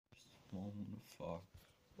4.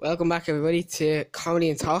 Welcome back, everybody, to Comedy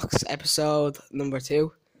and Talks, episode number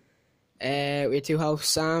 2. We're two hosts,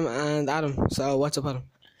 Sam and Adam. So, what's up, Adam?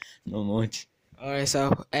 Not much. Alright,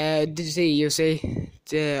 so, did you see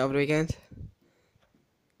UFC over the weekend?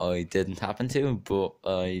 I didn't happen to, but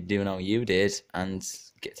I do know you did, and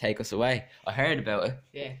take us away. I heard about it.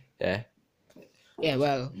 Yeah. Yeah. Yeah,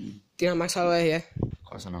 well, do you know Max Holloway, yeah? Of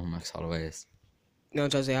course I know who Max Holloway is. You know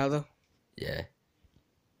Jose Aldo? Yeah.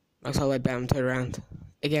 Max Holloway beat him third round.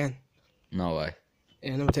 Again. No way.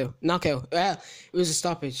 Yeah, number 2. Knockout. Well, it was a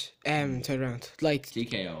stoppage, third round. Like,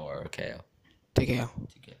 TKO or KO? TKO. TKO.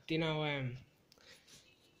 Do you know,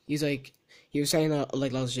 he was saying,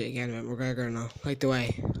 like, lots of shit again about McGregor and all. Like, the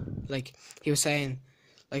way, like, he was saying,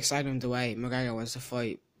 like, side him the way McGregor wants to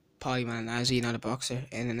fight Paulie Malignaggi, not a boxer,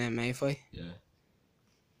 in an MMA fight. Yeah.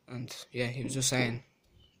 And, yeah, he was just saying,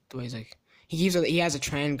 the way he's, like, he has a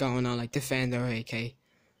trend going on, like, defend AK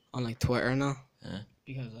on, like, Twitter and all. Yeah.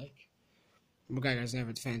 Because, like, McGregor's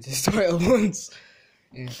never defended his title once.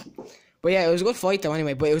 Yeah. But yeah, it was a good fight though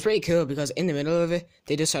anyway, but it was pretty cool because in the middle of it,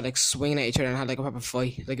 they just started like swinging at each other and had like a proper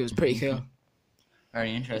fight. Like it was pretty cool.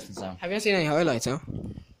 Very interesting, Sam. Have you seen any highlights, huh?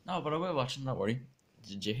 No, but I will watch them, don't worry.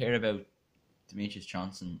 Did you hear about Demetrius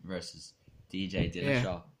Johnson versus DJ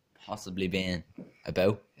Dillashaw possibly being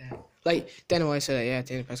about? Yeah. Like, Dana White said it, yeah, at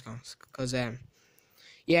the end of the press conference. Because,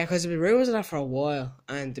 there's been rumours of that for a while,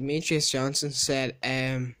 and Demetrius Johnson said,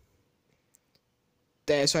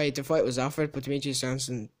 the fight was offered, but Demetrius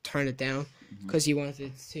Johnson turned it down because he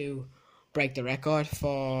wanted to break the record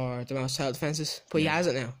for the most title defenses. But he has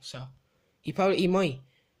it now, so he might.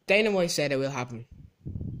 Dana White said it will happen.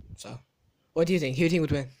 So, what do you think? Who do you think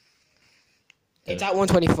would win? It's at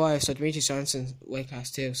 125, so Demetrius Johnson's weight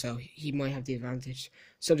class too, so he might have the advantage.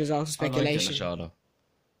 So there's also speculation. I like Dillashaw, though.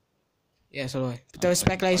 Yeah, so do I. But there was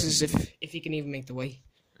speculations if he can even make the weight.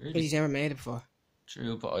 Really? Because he's never made it before.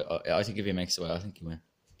 True, but I think if he makes it away, I think he win.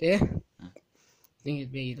 Yeah? I think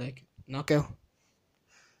it'd be like knockout.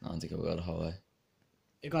 No, I think it will go the whole way.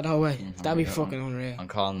 It got the whole way. That'd be fucking unreal. I'm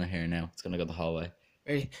calling it here now. It's gonna go the whole way.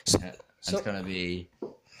 Really? Yeah. It's gonna be.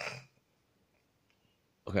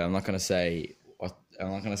 Okay, I'm not gonna say how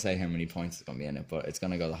many points it's gonna be in it, but it's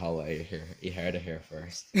gonna go the whole way. You heard it here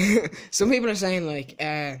first. Some people are saying like,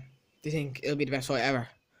 they think it'll be the best fight ever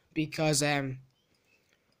because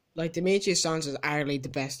like Demetrius Johnson is arguably the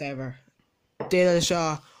best ever.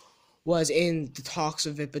 Dillashaw was in the talks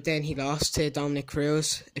of it, but then he lost to Dominic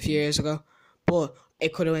Cruz a few years ago. But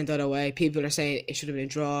it could have went the other way. People are saying it should have been a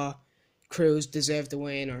draw. Cruz deserved the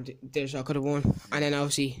win, or Dillashaw could have won. And then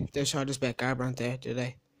obviously Dillashaw just bet Garbrandt there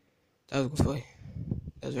today. That was a good fight.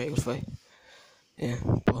 That was a very good fight. Yeah,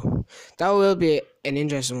 but that will be an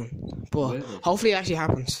interesting one. But hopefully it actually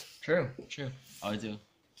happens. True. I do.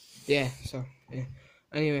 Yeah, so, yeah.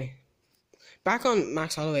 Anyway, back on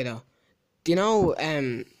Max Holloway though. Do you know,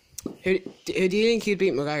 who do you think he'd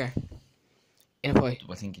beat McGregor in a fight?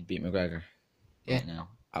 Do I think he'd beat McGregor? Yeah. Right now.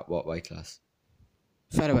 At what weight class?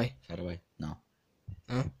 Featherweight. No.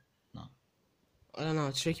 No? No. I don't know,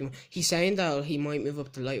 it's tricky. He's saying that he might move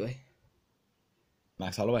up to lightweight.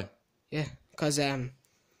 Max Holloway? Yeah, because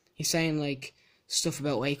he's saying like stuff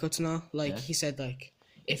about weight cuts and all. Like he said, like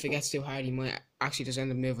if it gets too hard, he might actually just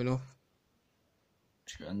end up moving up.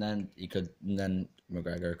 True. And then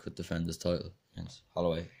McGregor could defend his title against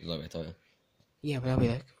Holloway, his lightweight title. Yeah, but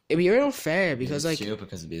it'd be very unfair because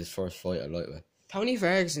because it'd be his first fight at lightweight. Tony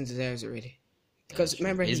Ferguson deserves it really. Because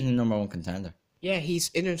remember, he's the number one contender. Yeah,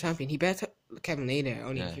 he's interim champion. He bet Kevin Lee there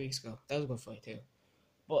only a few weeks ago. That was a good fight too.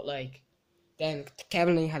 But like, then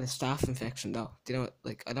Kevin Lee had a staph infection though. Do you know what,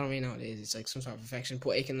 like, I don't really know what it is. It's like some sort of infection,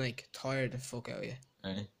 but it can like tire the fuck out of you.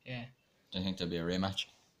 Really? Yeah. Do you think there'll be a rematch?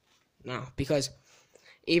 No, because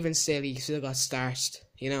even still, he still got starched,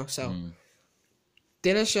 you know, so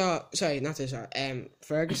Ferguson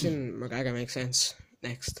McGregor makes sense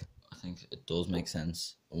next. I think it does make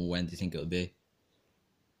sense. When do you think it'll be?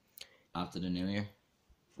 After the new year?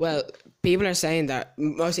 Well, people are saying that,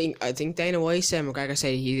 I think Dana White said McGregor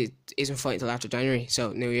said he isn't fighting until after January,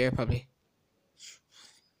 so New Year probably.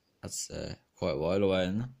 That's quite a while away,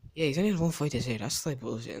 isn't it? Yeah, he's only had one fight this year, that's like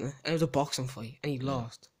bullshit, isn't it? And it was a boxing fight, and he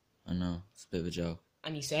lost. I know, it's a bit of a joke.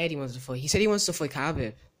 And he said he wants to fight. He said he wants to fight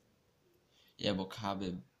Khabib. Yeah, but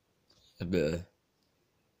Khabib, a bit of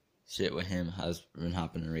shit with him has been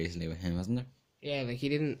happening recently with him, hasn't there? Yeah, like he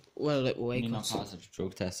didn't. Well, like weight cuts. Not pass a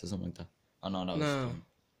drug test or something like that. Oh no,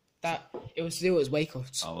 it was to do with his weight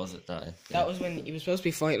cuts. Oh, was it that? Yeah. That was when he was supposed to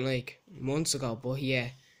be fighting like months ago, but he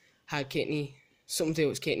had something to do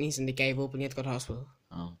with his kidneys, and they gave up, and he had to go to hospital.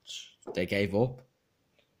 Oh, they gave up.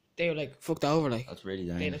 They were like fucked over, like that's really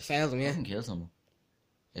dangerous. They like failed him, yeah. They can kill someone.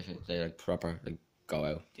 If they like proper like go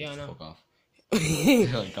out, Yeah, I know. fuck off.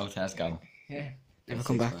 Like, go Tesco. Yeah. Never Get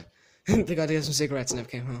come back. cigarette. They got to get some cigarettes and never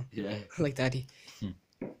came home. Yeah. Like daddy.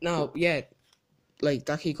 No, yeah. Like,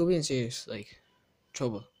 that kid could be in serious, like,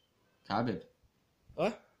 trouble. Khabib.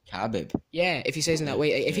 What? Khabib. Yeah, if he says in that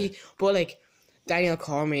way. If he, but like, Daniel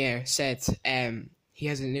Cormier said, he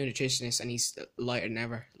has a new nutritionist and he's lighter than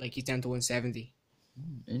ever. Like, he's down to 170.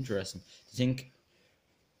 Interesting. Do you think?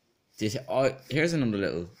 Here's another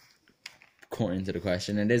little cut into the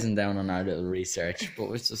question. It isn't down on our little research,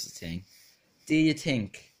 but it's just a thing. Do you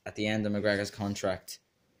think at the end of McGregor's contract,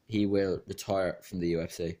 he will retire from the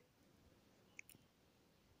UFC?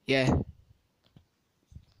 Yeah.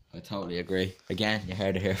 I totally agree. Again, you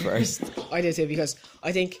heard it here first. I do too, because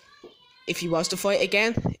I think if he was to fight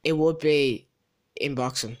again, it would be in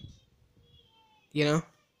boxing. You know?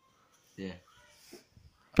 Yeah.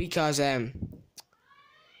 Because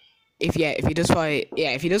if he does fight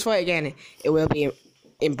again, it will be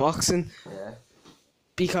in boxing. Yeah.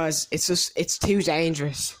 Because it's too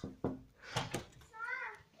dangerous.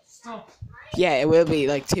 Stop. Yeah, it will be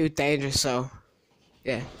like too dangerous. So,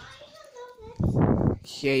 yeah.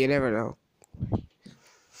 Yeah, you never know.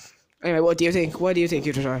 Anyway, what do you think? Why do you think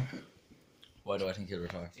you'd retire? Why do I think he'll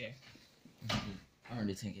retire? Yeah. I don't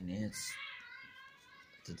really think he needs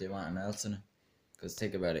to do anything else in it. Because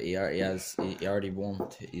think about it, he already won.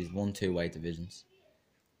 He's won 2 weight divisions.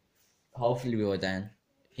 Hopefully, by then,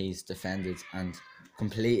 he's defended and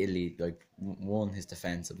completely won his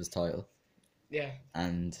defense of his title. Yeah.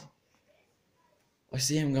 And I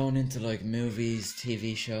see him going into like movies,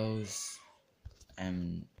 TV shows,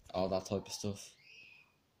 and all that type of stuff.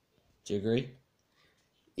 Do you agree?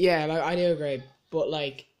 Yeah, like I do agree, but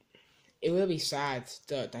like it will be sad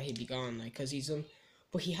that he'd be gone, like, cause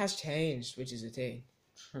but he has changed, which is the thing.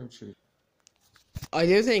 True. I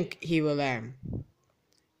do think he will.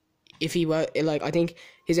 If he was like, I think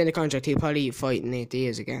his end of contract, he'll probably fight Nate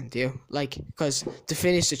Diaz again. Do you like? Because to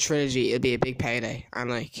finish the trilogy, it'll be a big payday, and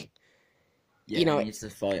like, Yeah, you know, he needs to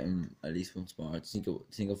fight him at least once more. I think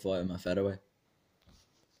he'll fight him at featherweight.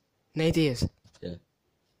 Nate Diaz. Yeah.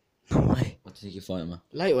 No way. What do you think he'll fight him at?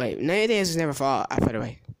 Lightweight. Nate Diaz has never fought at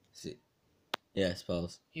featherweight. Yeah, I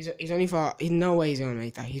suppose. He's only fought. He's no way he's gonna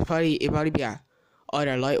make that. He'll probably be at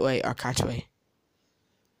either lightweight or catchweight.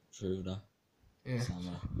 True that. Yeah.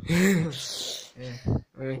 Yeah.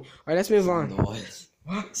 Alright, let's move on. Sound the wise.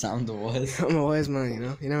 What? Sound the wise. I'm a wise man, you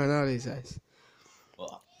know. You never know these days.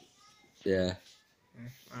 What? Yeah.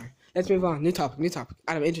 Alright, let's move on. New topic.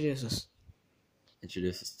 Adam, introduce us.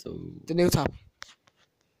 Introduce us to... The new topic.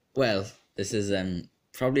 Well, this is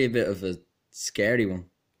probably a bit of a scary one,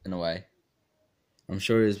 in a way. I'm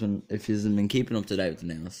sure if you've been keeping up to date with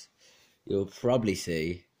the news, you'll probably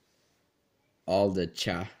see all the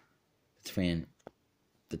chat between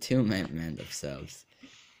the two main men themselves,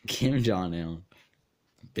 Kim Jong-un and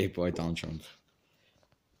big boy Donald Trump.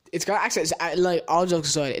 It's got access. Like, all jokes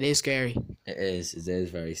aside, it is scary. It is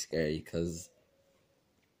very scary because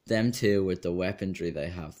them two, with the weaponry they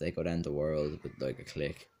have, they could end the world with like a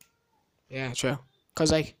click. Yeah, true.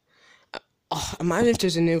 Because, like, imagine if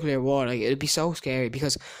there's a nuclear war. Like, it'd be so scary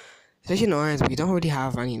because, especially in Ireland, we don't really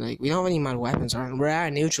have any, like, we don't have any mad weapons. Or we are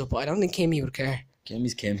neutral, but I don't think Kimmy would care.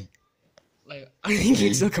 Kimmy's Kimmy. Like, I think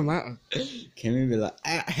he'd still come at him. Kimmy would be like,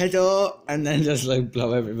 head up, and then just like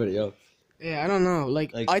blow everybody up. Yeah, I don't know.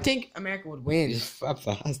 Like I think America would win. He's a fat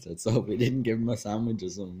bastard, so if we didn't give him a sandwich or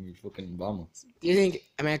something, we'd fucking bomb us. Do you think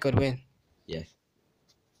America would win? Yeah.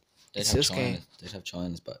 They'd It's have just China. scary. They'd have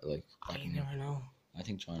China's back, like, I backing them. never know. I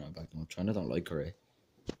think China are backing them. China don't like Korea.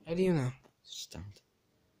 How do you know? Just don't.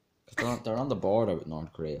 Because they're on the border with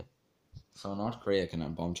North Korea. So North Korea can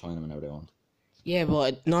bomb China whenever they want. Yeah,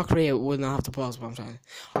 but North Korea would not have to pause bomb China.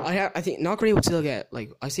 I think North Korea would still get,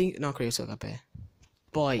 like, I think North Korea would still get paid.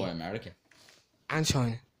 By America. And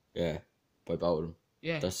China. Yeah. By both of them.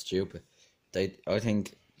 Yeah. That's stupid. I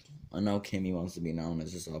know Kimmy wants to be known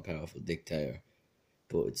as this all-powerful dictator,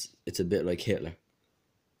 but it's a bit like Hitler.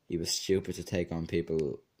 He was stupid to take on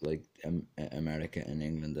people like America and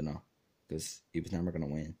England and all, because he was never going to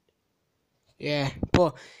win. Yeah,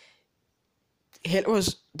 but Hitler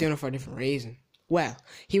was doing it for a different reason. Well,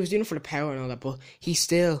 he was doing it for the power and all that, but he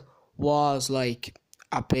still was, like,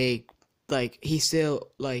 a big, like, he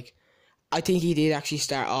still, like, I think he did actually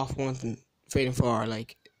start off wanting freedom for,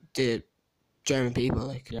 like, the German people,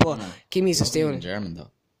 like. Yeah, but Kimmy's a stealing. German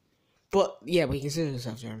though. But yeah, but he considers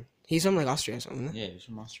himself German. He's from, like, Austria or something. Isn't he? Yeah, he's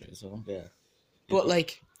from Austria, so yeah. But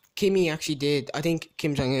like Kimmy actually did. I think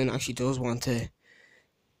Kim Jong-un actually does want to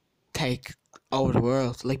take over the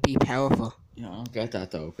world, like, be powerful. Yeah, I don't get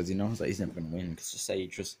that though, because he knows that he's never going to win. Because just say you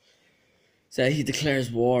just, Say he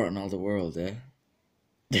declares war on all the world, eh?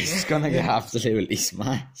 This is gonna get absolutely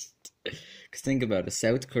smashed. Because think about it,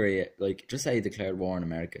 South Korea, like, just say he declared war on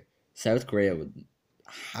America. South Korea would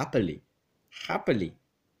happily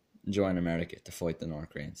join America to fight the North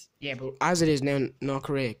Koreans. Yeah, but as it is now, North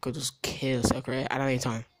Korea could just kill South Korea at any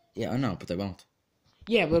time. Yeah, I know, but they won't.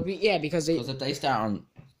 Yeah, because they... Because if they start on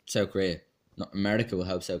South Korea, America will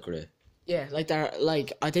help South Korea. Yeah, like they're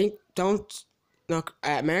like I think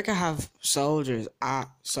America have soldiers at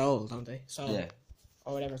Seoul, don't they? Seoul, Yeah.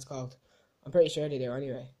 or whatever it's called. I'm pretty sure they do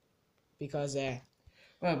anyway, because Well,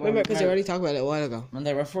 remember because they already talked about it a while ago. when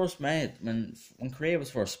they were first made, when Korea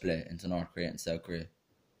was first split into North Korea and South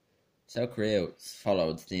Korea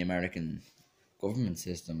followed the American government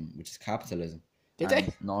system, which is capitalism. Did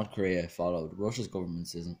they? North Korea followed Russia's government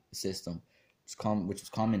system, which was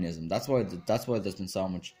communism. That's why there's been so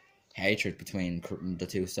much hatred between the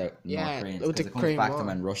two North Koreans. with the Because it comes Korean back War. to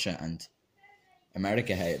when Russia and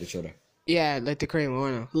America hated each other. Yeah, like the Korean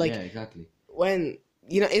War now. Like Yeah, exactly. when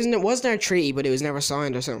wasn't there a treaty, but it was never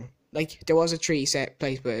signed or something. Like there was a treaty set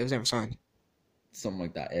place, but it was never signed. Something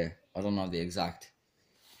like that, yeah. I don't know the exact.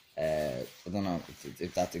 I don't know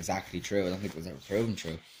if that's exactly true. I don't think it was ever proven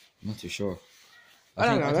true. I'm not too sure. I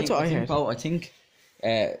don't know. That's what I heard. I think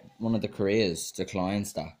one of the Koreas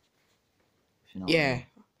declines that. If you know what I Yeah, mean.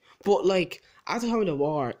 but like at the time of the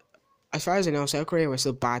war, as far as I know, South Korea was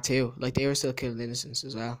still bad too. Like they were still killing innocents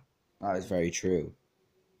as well. That is very true.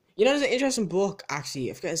 You know, there's an interesting book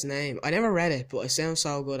actually. I forget his name. I never read it, but it sounds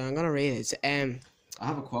so good. I'm gonna read it. It's I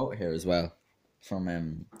have a quote here as well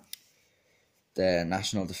from the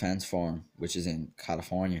National Defense Forum, which is in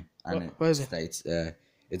California, and what is it? states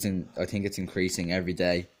I think it's increasing every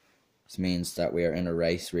day. This means that we are in a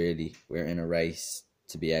race. Really, we're in a race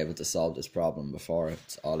to be able to solve this problem before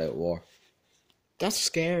it's all-out war. That's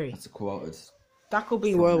scary. That's quoted. That could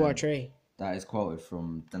be World War III. That is quoted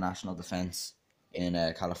from the National Defense in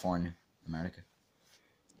California, America.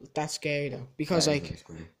 That's scary though, because That is like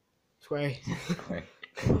really scary. scary.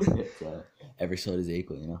 It's, every side is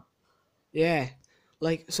equal, you know. Yeah,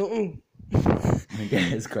 like something.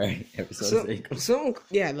 Yeah, it's great. Every side is equal. Something.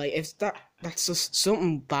 Yeah, like if that's just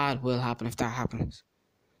something bad will happen if that happens.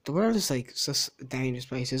 The world is like such a dangerous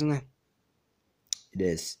place, isn't it? It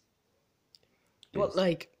is. But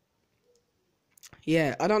like,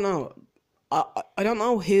 yeah, I don't know. I don't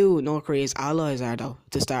know who North Korea's allies are though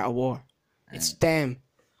to start a war. It's them.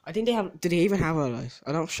 I think they have. Do they even have allies?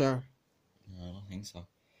 I'm not sure. No, I don't think so.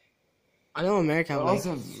 I know America. But Like,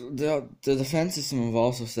 also, the defense system have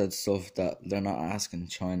also said stuff that they're not asking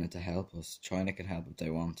China to help us. China can help if they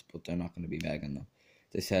want, but they're not going to be begging them.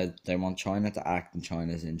 They said they want China to act in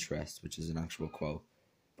China's interest, which is an actual quote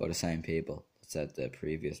by the same people that said the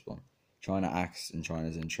previous one. China acts in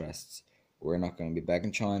China's interests. We're not going to be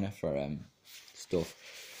begging China for stuff,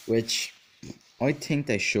 which I think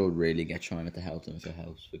they should really get China to help them if it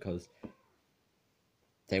helps, because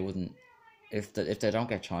they wouldn't. If they don't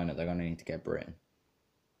get China, they're going to need to get Britain.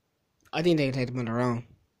 I think they can take them on their own.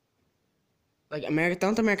 Like America,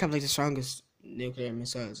 don't America have like the strongest nuclear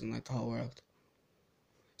missiles in like the whole world?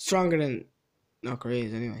 Stronger than North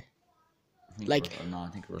Korea's anyway. Like, No, I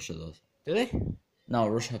think Russia does. do they? No,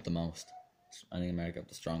 Russia have the most. I think America have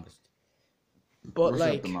the strongest. But Russia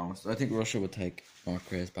have like, the most. I think Russia would take North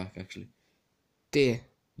Korea's back, actually. do you?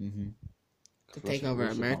 Mm-hmm. To take over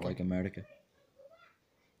America. Not like America.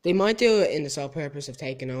 They might do it in the sole purpose of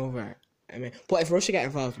taking over. I mean, but if Russia get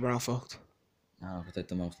involved, we're all fucked. No, but take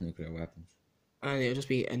the most nuclear weapons. And it'll just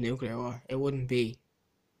be a nuclear war. It wouldn't be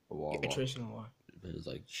A war. a traditional war. It was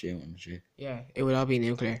like shooting and shit, Yeah, it would all be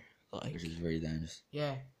nuclear. Like, which is very dangerous.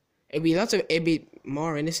 yeah, it'd be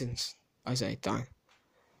more innocents. I say, dying.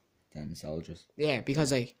 Than soldiers. Yeah,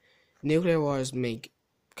 because like nuclear wars make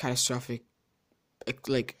catastrophic,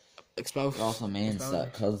 like explosives. It also means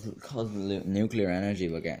that because nuclear energy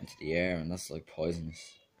will get into the air, and that's like poisonous.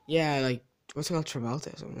 Yeah, like what's it called,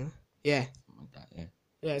 Travolta or something? Yeah, Something like that,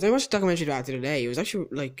 yeah. yeah. I watched a documentary about it the other day. It was actually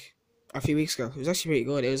like a few weeks ago. It was actually pretty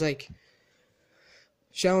good. It was like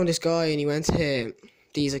showing this guy, and he went to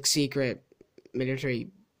these like secret military,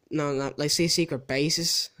 no, not like secret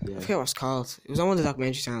bases. Yeah. I forget what it's called. It was on one of the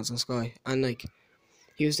documentary channels on Sky, and like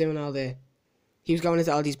he was doing he was going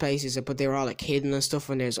into all these places, but they were all like hidden and stuff,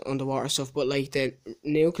 and there's underwater stuff. But like the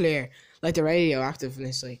nuclear, like the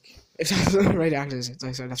radioactiveness, like if that's not radioactive, it's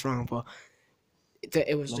like, sorry, that's wrong. But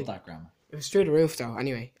it was Love like, that grammar. it was through the roof though.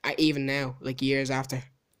 Anyway, even now, like years after,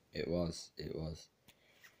 It was.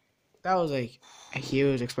 that was like a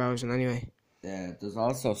huge explosion. Anyway, Yeah, there's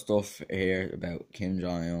also stuff here about Kim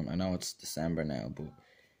Jong-un. I know it's December now, but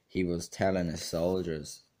he was telling his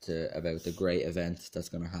soldiers about the great event that's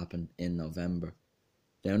going to happen in November.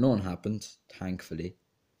 Now, none happened, thankfully,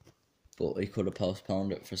 but we could have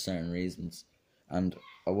postponed it for certain reasons. And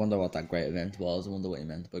I wonder what that great event was. I wonder what he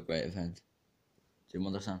meant by great event. Do you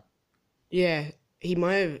understand? Yeah, he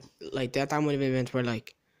might have, like, that might have been event where,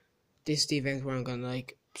 like, this is the event where I'm gonna,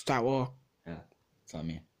 like, start war. Yeah, that's what I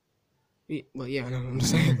mean. Well, yeah, I know what I'm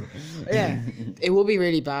saying. Yeah, it would be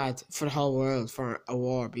really bad for the whole world for a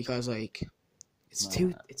war because, like, it's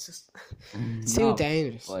too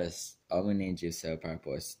dangerous. Boys, all we need you South Park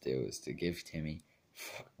boys to do is to give Timmy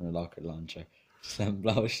a rocket launcher. Just let him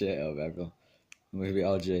blow shit up, everyone. We'll be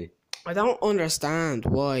OG. I don't understand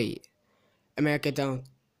why America don't.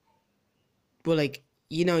 Well, like,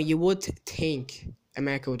 you know, you would think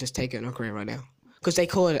America would just take it in North Korea right now. Because they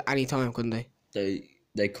could at any time, couldn't they?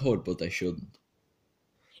 They could, but they shouldn't.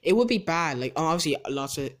 It would be bad. Like, obviously,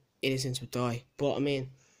 lots of innocents would die. But, I mean,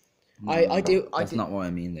 That's not what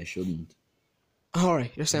I mean. They shouldn't.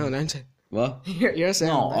 Alright, you're saying, aren't you? What? You're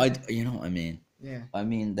saying. No, you know what I mean. Yeah. I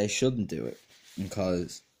mean, they shouldn't do it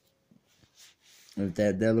because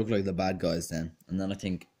they'll look like the bad guys then. And then I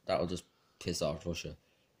think that'll just piss off Russia.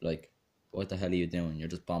 Like, what the hell are you doing? You're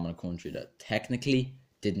just bombing a country that technically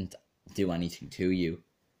didn't do anything to you.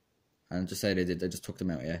 And just say they did, they just took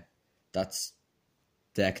them out, yeah. That's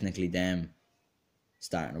technically them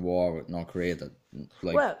starting a war with North Korea that,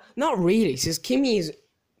 like... Well, not really, since Kimmy is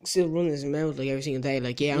still running his mouth, like, every single day,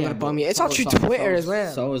 like, yeah, I'm gonna bomb you. It's all through Twitter as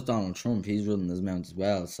well. So is Donald Trump, he's running his mouth as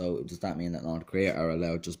well, so does that mean that North Korea are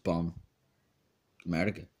allowed to just bomb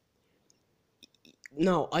America?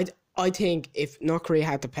 No, I think if North Korea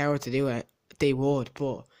had the power to do it, they would,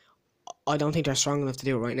 but I don't think they're strong enough to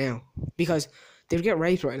do it right now. Because they would get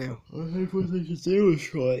raped right now. I think what they should do is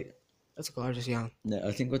try... That's a gorgeous yawn. Yeah,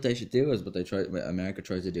 I think what they should do is what America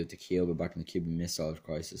tried to do to Cuba back in the Cuban Missile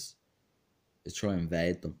Crisis is try and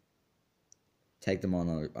invade them. Take them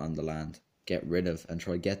on the land. Get rid of and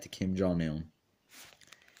try get to Kim Jong-un.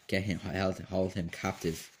 Get him, hold him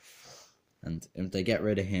captive. And if they get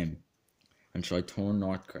rid of him and try combine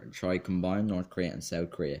North Korea and South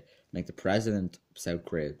Korea, make the president of South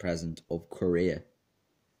Korea president of Korea,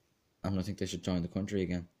 and I think they should join the country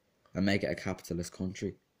again and make it a capitalist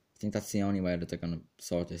country. I think that's the only way that they're gonna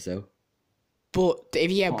sort this out. But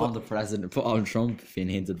Put on the president, put on Trump if you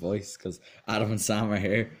need advice, because Adam and Sam are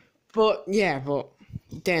here. But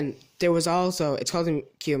then there was also, it's called the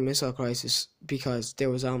Cuban Missile Crisis because there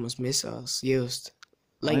was almost missiles used.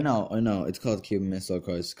 Like, I know. It's called Cuban Missile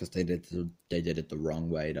Crisis because they did it the wrong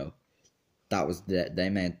way though. That was they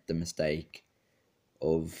made the mistake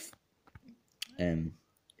of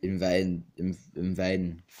invading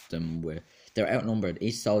them where they were outnumbered.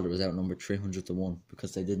 Each soldier was outnumbered 300-1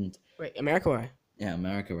 because they didn't. Wait, America were? Yeah,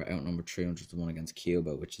 America were outnumbered 300-1 against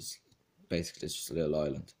Cuba, which is basically just a little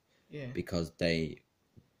island. Yeah. Because they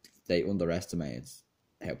underestimated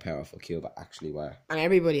how powerful Cuba actually were. And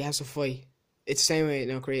everybody has to fight. It's the same way in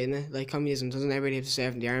North Korea, isn't it? Like communism, doesn't everybody have to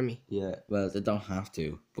serve in the army? Yeah, well, they don't have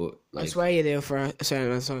to, but like, I swear you do for a certain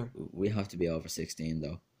amount of time. We have to be over 16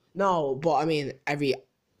 though. No, but I mean,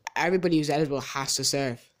 everybody who's eligible has to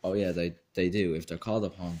serve. Oh yeah, they do. If they're called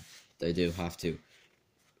upon, they do have to.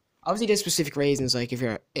 Obviously, there's specific reasons, like if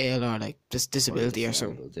you're ill or like just disability or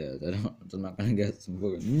something. Yeah, they're not gonna get some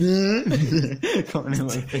fucking coming in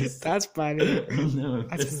my face. That's bad. No,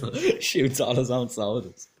 shoots all his own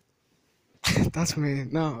soldiers. That's me.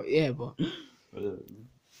 No, yeah, but.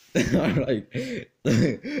 Like, I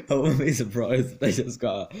wouldn't be surprised if they just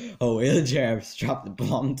got a wheelchair, strapped the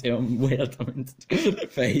bomb to him, wheeled him into the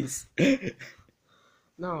face.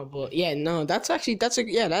 No, but yeah, no, that's actually,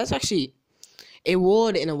 it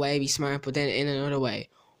would in a way be smart, but then in another way,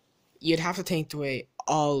 you'd have to think the way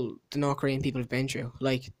all the North Korean people have been through.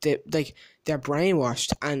 Like, they're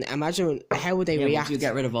brainwashed, and imagine how would they react. But you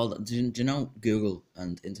get rid of all that. Do you know Google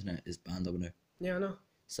and internet is banned over there? Yeah, I know.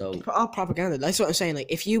 So it's all propaganda. That's what I'm saying. Like,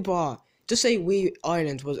 if you bought, just say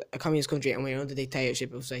Ireland was a communist country and we were under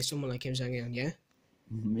dictatorship of, say, someone like Kim Jong-un, yeah?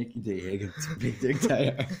 Mickey D. Higgins, big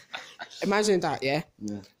dictator. Imagine that, yeah?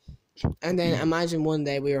 Yeah. And then imagine one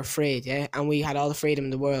day we were freed, yeah? And we had all the freedom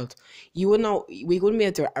in the world. You wouldn't know, we wouldn't be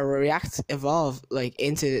able to evolve, like,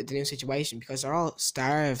 into the new situation because they're all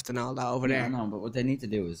starved and all that over there. No, but what they need to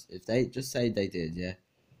do is, if they just say they did, yeah?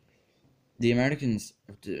 The Americans,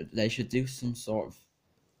 they should do some sort of,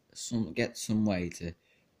 get some way to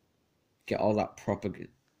get all that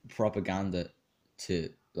propaganda to,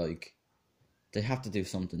 like, they have to do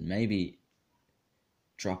something. Maybe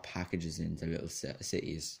drop packages into little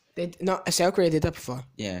cities. South Korea did that before.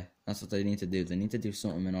 Yeah, that's what they need to do. They need to do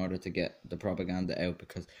something in order to get the propaganda out,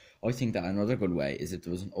 because I think that another good way is if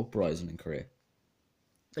there was an uprising in Korea.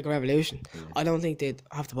 like a revolution. Yeah. I don't think they'd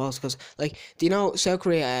have the balls because, like, do you know South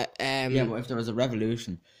Korea? Yeah, but if there was a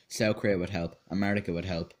revolution, South Korea would help, America would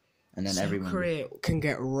help, and then South everyone. Korea can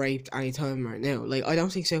get raped anytime right now. Like, I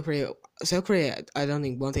don't think South Korea, I don't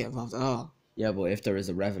think won't get involved at all. Yeah, but if there is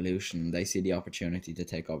a revolution, they see the opportunity to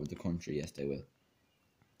take over the country. Yes, they will.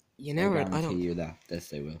 You never. I I guarantee don't. you that. Yes,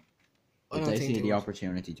 they will. I If don't they think see they the would.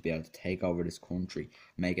 opportunity to be able to take over this country,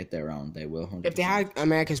 make it their own, they will. 100%. If they had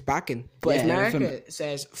America's backing, but if Yeah, if America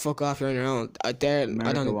says "fuck off, you're on your own," I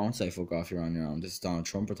America don't. won't say "fuck off, you're on your own." This is Donald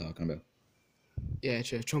Trump we're talking about. Yeah,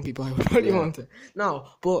 true. Trumpy boy would probably Yeah. want to. No,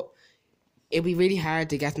 but it'd be really hard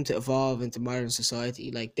to get them to evolve into modern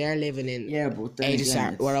society. Like they're living in Yeah, but then ages again,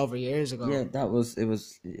 that it's- were over years ago. Yeah, that was it.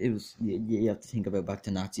 You have to think about back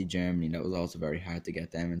to Nazi Germany. That was also very hard to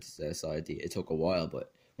get them into society. It took a while,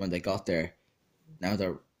 but when they got there, now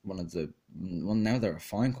they're now they're a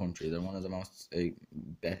fine country. They're one of the most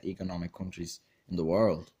economic countries in the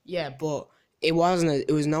world. Yeah, but it wasn't.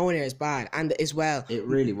 It was nowhere near as bad, and as well, It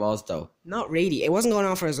really was, though. not really. It wasn't going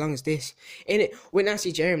on for as long as this. In it, with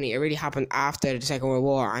Nazi Germany, it really happened after the Second World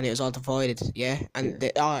War, and it was all divided. Yeah,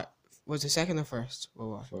 and was the Second or First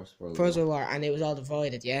World War? First World War, and it was all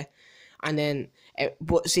divided. Yeah, and then,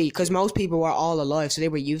 but see, because most people were all alive, so they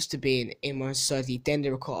were used to being in one society. Then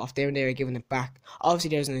they were cut off. Then they were given it back.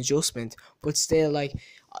 Obviously, there's an adjustment, but still, like,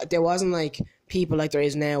 there wasn't like people like there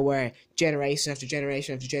is now, where generation after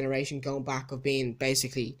generation after generation going back of being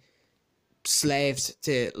basically slaves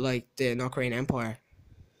to like the North Korean Empire.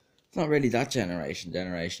 It's not really that generation.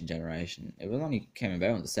 It was only came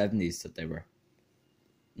about in the 70s that they were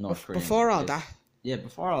North Korean. Before all that, Yeah,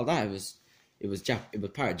 before all that, it was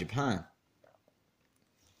part of Japan.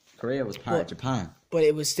 Korea was part of Japan. but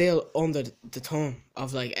it was still under the thumb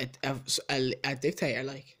of like a dictator.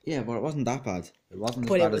 Like, Yeah, but it wasn't that bad. It wasn't as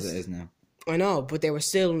But it bad was- as it is now. I know, but they were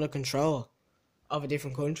still under control of a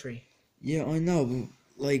different country. Yeah, I know, but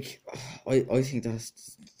like, I think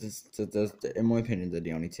that's in my opinion, they're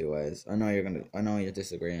the only two ways. I know you're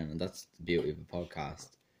disagreeing, and that's the beauty of a podcast.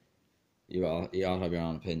 You all have your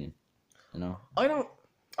own opinion, you know. I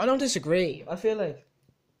don't disagree. I feel like,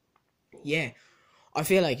 yeah, I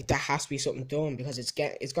feel like there has to be something done because it's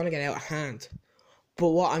gonna get out of hand. But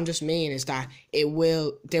what I'm just meaning is that there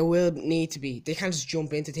will need to be. They can't just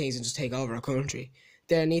jump into things and just take over a country.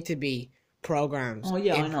 There need to be programs. Oh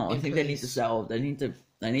yeah, I know. I in think they need to place. set up. They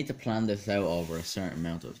need to plan this out over a certain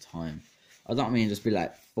amount of time. I don't mean just be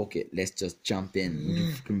like, fuck it, let's just jump in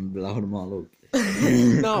and fucking blow them all up.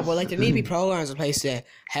 No, but like there need to be programs in place to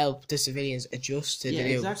help the civilians adjust to Yeah, the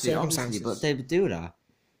new exactly. circumstances. Obviously, but they would do that.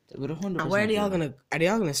 They would 100%. And where are they all gonna? Are they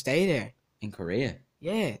all gonna stay there? in Korea?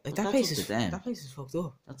 Yeah, like that that's place up is to them. that place is fucked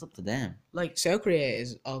up. That's up to them. Like South Korea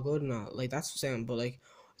is all good and all, like that's sound, but like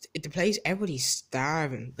the place everybody's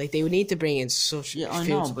starving. Like they would need to bring in such Yeah, I food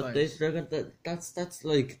know, supplies. but they're gonna.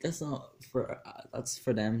 That's not for. That's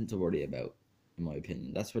for them to worry about, in my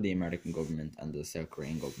opinion. That's for the American government and the South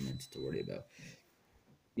Korean government to worry about.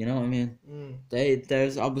 You know what I mean?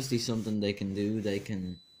 There's obviously something they can do. They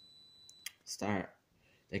can start.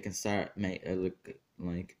 Look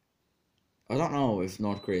like. I don't know if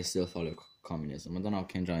North Korea still follow communism. I don't know if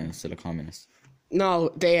Kim Jong Un is still a communist.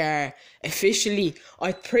 No, they are officially.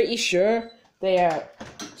 I'm pretty sure they are.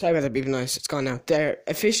 Sorry about that beeping noise. It's gone now. They're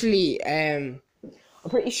officially. I'm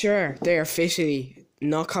pretty sure they're officially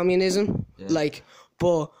not communism. Yeah. Like,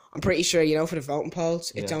 but I'm pretty sure for the voting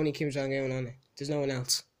polls, it's Yeah. only Kim Jong Un on it. There's no one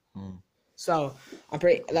else. Hmm. So I'm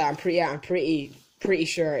pretty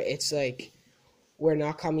sure it's like we're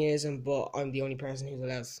not communism, but I'm the only person who's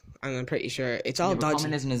allowed, and I'm pretty sure it's all Yeah, but dodgy.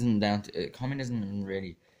 communism isn't down to communism isn't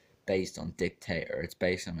really based on dictator. It's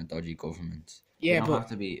based on a dodgy government. Yeah, you don't but have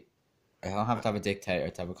to be. You don't have to have a dictator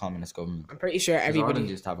to have a communist government. I'm pretty sure Everybody everybody.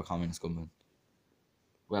 used to have a communist government.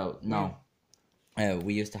 Well, no,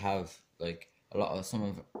 we used to have like a lot of some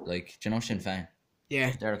of like do you know Sinn Féin?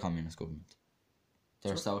 Yeah, They're a communist government.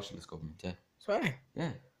 They're a socialist government. Yeah, swear.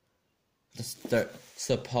 yeah. They're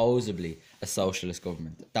supposedly a socialist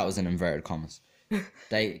government. That was in inverted commas.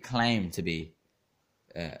 They claim to be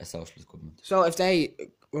a socialist government. So if they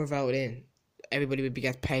were voted in, everybody would be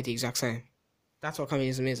get paid the exact same. That's what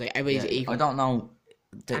communism is. Like everybody's Yeah, equal. I don't know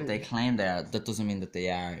that And- they claim they are. That doesn't mean that they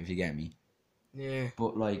are. If you get me. Yeah.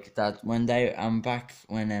 But like that when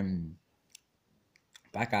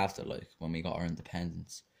back after like when we got our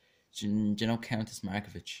independence, do you know Countess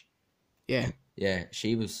Markovic? Yeah. Yeah,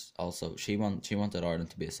 she was also she wanted Ireland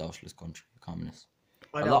to be a socialist country, communist.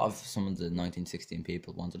 I A don't, lot of some of the 1916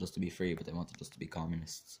 people wanted us to be free, but they wanted us to be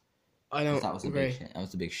communists. I don't That was a agree. big that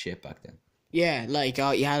was a big shit back then. Yeah, like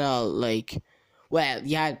you had all like Well,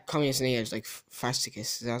 you had communist leaders like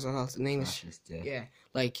fascists. That's what it's in English. Fascist, yeah. Yeah,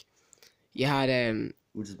 like you had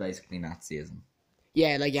Which is basically Nazism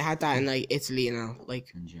yeah, like you had that in like Italy,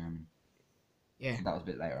 like in Germany. yeah, That was a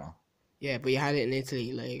bit later on. yeah, but you had it in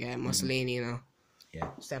Italy, like Mussolini, Yeah.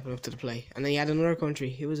 stepping up to the plate, and then you had another country.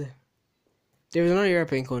 Who was it? There was another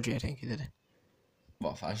European country, I think, who did it.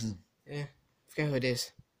 What, fascism? Yeah, forget who it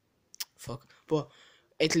is. Fuck, but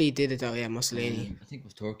Italy did it though. Yeah, Mussolini. I think it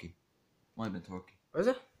was Turkey. Might have been Turkey. Was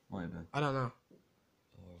it? Might have been. I don't know.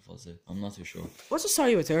 Or was it? I'm not too sure. What's the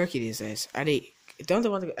story with Turkey these days? Are they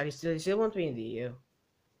want to? Are they still want to be in the EU?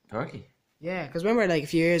 Turkey? Yeah, because remember, like a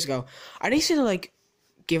few years ago, are they still like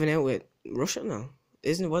giving out with Russia now?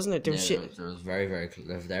 Wasn't it? There was shit. There was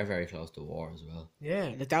they're very close to war as well.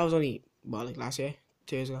 Yeah, like that was only like last year,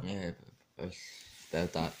 2 years ago. Yeah,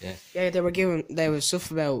 about that, yeah. Yeah, there was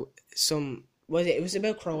stuff about some. It was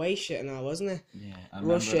about Croatia and all, wasn't it? Yeah, I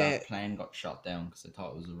remember Russia. that plane got shot down because they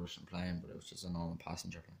thought it was a Russian plane, but it was just a normal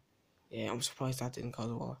passenger plane. Yeah, I'm surprised that didn't cause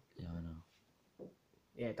a war. Yeah, I know.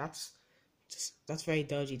 Yeah, that's very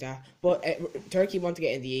dodgy. That, but Turkey want to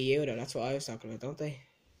get in the EU though. That's what I was talking about, don't they?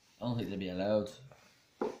 I don't think they'd be allowed.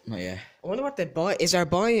 Not yet. I wonder what they buy. Is there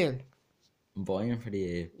buying? I'm buying for the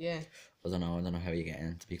EU. Yeah. I don't know how you get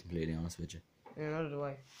in, to be completely honest with you. Yeah, neither do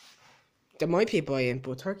I. There might be a buy-in,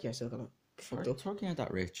 but Turkey are still gonna fucked up. Turkey ain't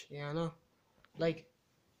that rich. Yeah, I know. Like,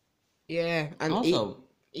 yeah, and Also,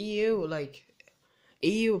 EU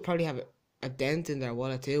will probably have a dent in their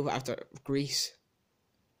wallet too after Greece.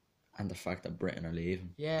 and the fact that Britain are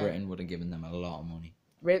leaving. Yeah. Britain would have given them a lot of money.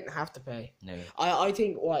 Britain have to pay. No. I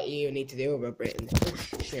think what EU need to do about Britain.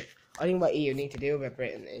 Oh, shit. I think what EU need to do about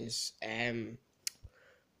Britain is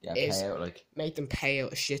Yeah, is pay out like. make them pay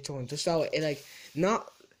out a shit ton, just so it like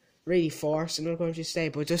not really force another country to stay,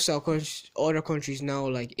 but just so other countries know,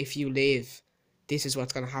 like, if you leave, this is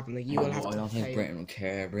what's gonna happen. Like, you will have to. I don't pay. think Britain would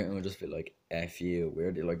care. Britain would just be like, "F you."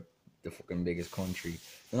 We're the fucking biggest country.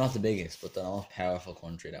 They're not the biggest, but the most powerful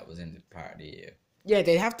country that was in the part of the EU. Yeah,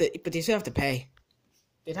 they'd have to, but they still have to pay.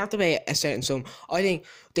 They'd have to pay a certain sum. I think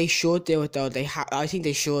they should do it though. I think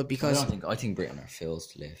they should because I think Britain are fools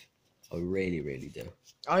to live. I really, really do.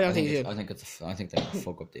 I don't think they should. I think they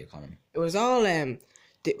fuck up the economy. It was all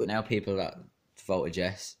Now people that voted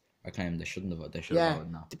yes are claiming they shouldn't have voted. They should have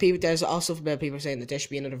voted no. The people, there's also about people saying that there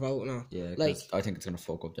should be another vote now. Yeah, like I think it's gonna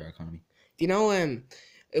fuck up their economy. you know,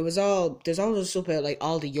 it was all there's all this stuff about like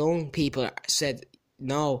all the young people said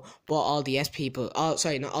no, but all the people,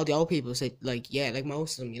 not all the old people said like yeah, like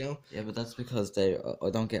most of them, you know. Yeah, but that's because they. I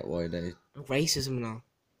don't get why they. Racism and all.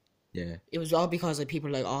 Yeah. It was all because like people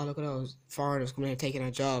were like, oh, look at those foreigners coming here taking our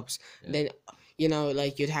jobs. Yeah. And then, you know,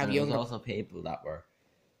 like you'd have younger. There's also people that were.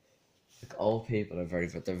 Like old people are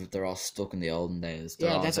they're all stuck in the olden days.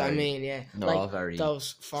 They're that's what I mean. Yeah, they're like all very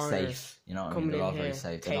those foreigners. Safe, you know what I mean? They're all very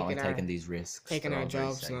safe. They're not taking these risks. Taking our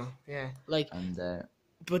jobs now. Yeah, like. And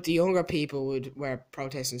but the younger people were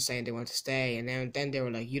protesting, saying they want to stay, and then they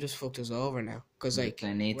were like, "You just fucked us over now," because like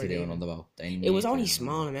they need to do another vote. It was only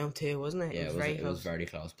small amount too, wasn't it? Yeah, it was very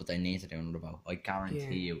close, but they need to do another vote. I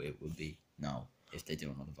guarantee you, it would be no if they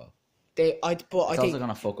do another vote. I think it's also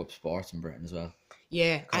gonna fuck up sports in Britain as well.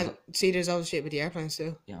 Yeah, and see, there's all the shit with the airplanes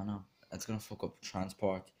too. Yeah, I know. It's gonna fuck up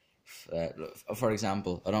transport. For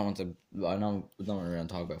example, I know we don't really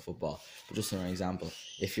talk about football, but just an example,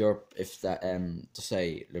 if to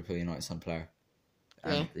say Liverpool United some player,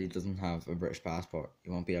 and he doesn't have a British passport, he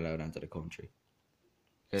won't be allowed into the country.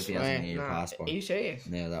 If he hasn't a passport. Are you serious?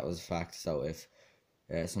 Yeah, that was a fact. So if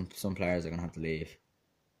some players are gonna have to leave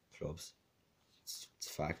clubs, it's a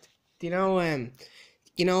fact. Do you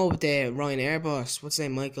know the Ryanair boss? What's his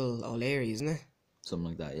name? Michael O'Leary, isn't it? Something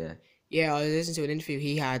like that, yeah. Yeah, I listened to an interview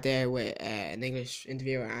he had there with an English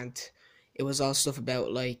interviewer, and it was all stuff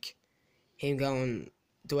about like him going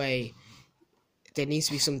the way there needs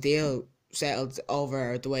to be some deal settled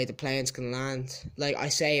over the way the planes can land. Like I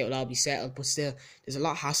say, it'll all be settled, but still, there's a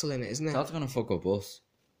lot of hassle in it, isn't it? That's gonna fuck up us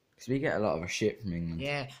because we get a lot of our shit from England.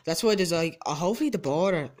 Yeah, that's why there's like hopefully the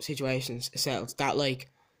border situations settled. That like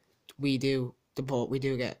we do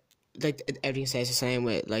get like everything stays the same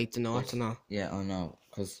with like the north and all. Yeah, I know,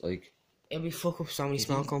 because like. It'll be fuck up so many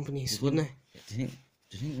small companies, wouldn't it? Do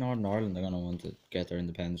you think Northern Ireland are gonna want to get their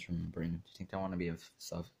independence from Britain? Do you think they want to be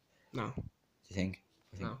self? No. Do you think?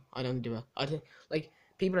 No, I don't do it. I think like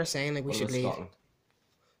people are saying like we should leave.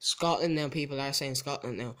 Scotland now. People are saying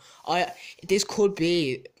Scotland now. This could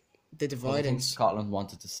be the dividance. Scotland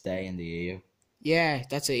wanted to stay in the EU. Yeah,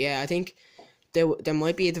 that's it. Yeah, I think there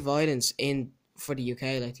might be a dividance for the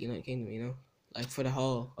UK, like the United Kingdom. You know. Like for the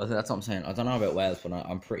whole. That's what I'm saying. I don't know about Wales, but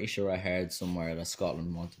I'm pretty sure I heard somewhere that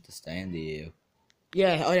Scotland wanted to stay in the EU.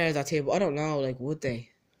 Yeah, I heard that too, but I don't know. Like, would they?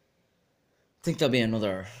 I think there'll be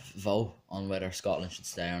another vote on whether Scotland should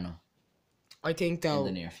stay or not I think in though.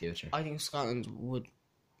 the near future. I think Scotland would.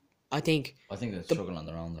 I think I think they're struggling on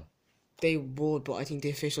their own though. they would, but I think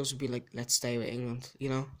the officials would be like, "Let's stay with England." You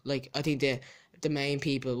know, like I think the main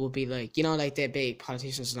people would be like, you know, like the big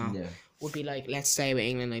politicians now Yeah. would be like, "Let's stay with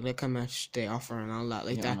England." Like, look how much they offer and all that,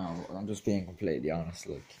 like Yeah, that. no, I'm just being completely honest.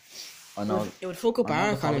 Like, I know, It would fuck up I know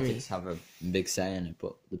our the economy. politics have a big say in it,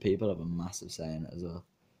 but the people have a massive say in it as well.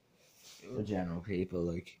 The general people,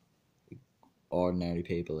 like ordinary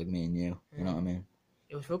people like me and you. You know what I mean?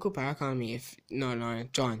 It would fuck up our economy if Northern Ireland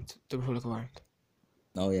joined the Republic of Ireland.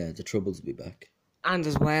 Oh yeah, the Troubles will be back. And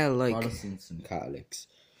as well, like, Protestants and Catholics.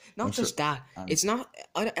 not I'm just sure- that. It's not.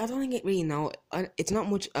 I don't think it really know. It's not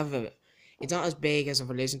much of a. It's not as big as a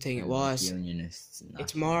religion thing it was. Unionists. And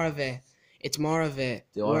It's more of a. It's more of a.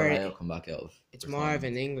 the IRA will come back out of. It's more of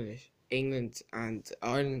an England and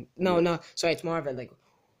Ireland. No. Sorry, it's more of a like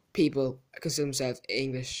people consider themselves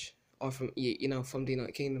English or from you know from the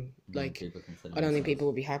United Kingdom. Like, people consider I don't think themselves- people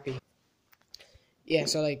would be happy. Yeah,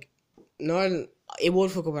 so like Northern, it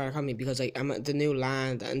would fuck up our economy because like the new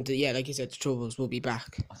land and like you said, the Troubles will be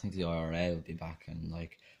back. I think the IRA will be back, and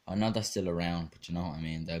like I know they're still around, but you know what I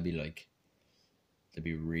mean. They'll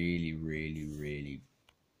be really, really, really.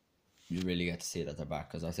 You really get to see that they're back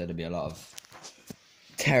because I said there'd be a lot of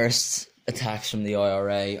terrorist attacks from the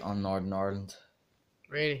IRA on Northern Ireland.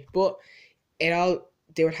 Really, but there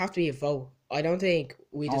would have to be a vote. I don't think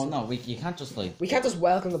we just. Oh no, you can't just like. We can't just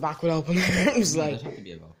welcome them back with open arms, No, like. there'd have to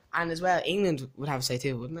be a vote. And as well, England would have a say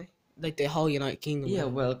too, wouldn't they? Like the whole United Kingdom. Yeah,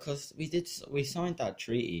 well, because we signed that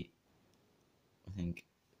treaty. I think,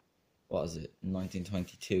 what was it,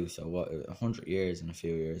 1922? So what, 100 years in a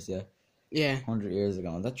few years, yeah. Yeah. 100 years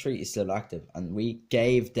ago, and that treaty is still active, and we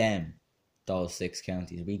gave them those 6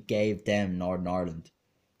 counties. We gave them Northern Ireland,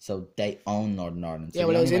 so they own Northern Ireland. So Yeah,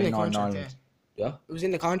 well, it was in the Northern contract. Ireland, Yeah. It was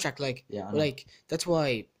in the contract, like. Yeah, I know. Like that's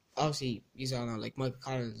why, obviously, you all know, like Michael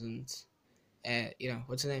Collins and, you know,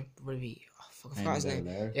 what's his name? Ruby. Oh, fuck, I forgot his name.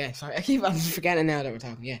 There. Yeah, sorry, I'm forgetting now that we're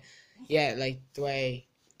talking. Yeah, yeah, like the way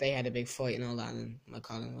they had a big fight and all that, and Michael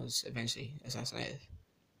Collins was eventually assassinated.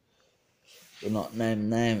 We're not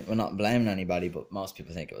we're not blaming anybody, but most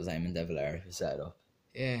people think it was Eamon de Valera who set it up.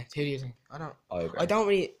 Yeah, who do you think? I agree. I don't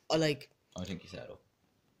really. I think he set it up.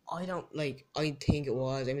 I don't like. I think it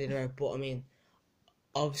was. I mean, but I mean,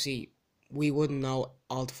 obviously, we wouldn't know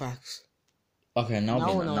all the facts. Okay, No one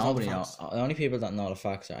knows all the nobody facts. knows. The only people that know the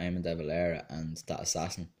facts are Eamon de Valera and that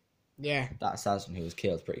assassin. Yeah. That assassin who was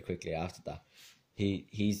killed pretty quickly after that.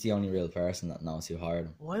 He's the only real person that knows who hired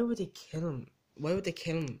him. Why would they kill him? Why would they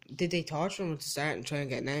kill him? Did they torture him at the start and try and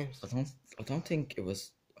get names? I don't think it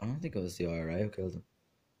was the IRA who killed him.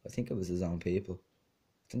 I think it was his own people.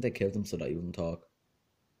 I think they killed him so that he wouldn't talk.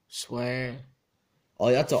 Swear.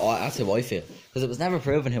 Oh, that's how I feel, because it was never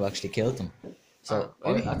proven who actually killed him. So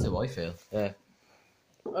really? that's how I feel. Yeah.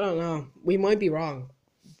 I don't know. We might be wrong,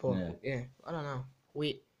 but Yeah. yeah, I don't know.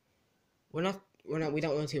 We don't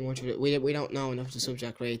know too much of it. We don't know enough of the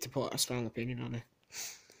subject really to put a strong opinion on it.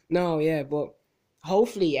 No, yeah, but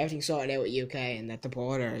hopefully everything's sorted out with UK and that the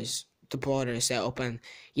border is set up and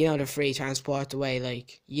you know the free transport the way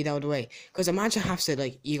the way. Because imagine have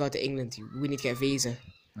to you go to England, we need to get a visa.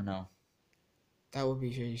 I know. That would be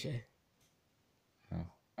really shit. No.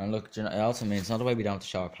 And look, it also means not the way we don't have to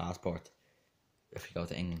show our passport if we go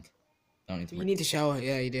to England. Don't need to. You need to show it.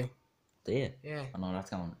 Yeah, you do. Do you? Yeah. I know that's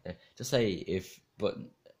going. Just say if, but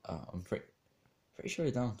I'm pretty sure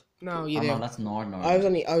you don't. No, you Oh, do. no, that's Northern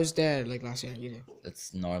Ireland. I was there last year. You do.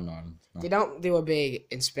 It's Northern Ireland. No. They don't do a big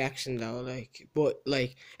inspection though, but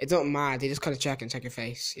it's not mad. They just kind of check your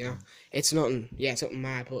face, you know. It's nothing. Yeah, it's nothing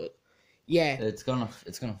mad, but yeah. It's gonna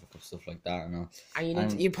fuck up stuff like that, you know.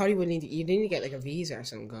 And you probably would need to get a visa or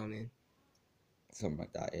something going in. Something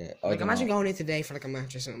like that, yeah. I don't Imagine know. going in today for a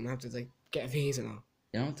match or something. Have to get a visa now.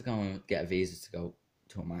 You don't have to go and get a visa to go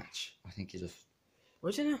to a match. I think you just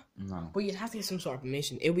Would you know? no. But you'd have to get some sort of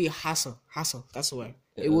permission. It would be a hassle. That's the word.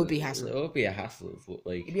 It would be hassle. It would be a hassle, but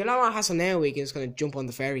It'd be a lot more hassle now. We can just kind of jump on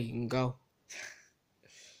the ferry and go.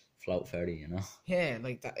 float ferry, you know. Yeah,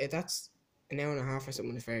 that's an hour and a half or something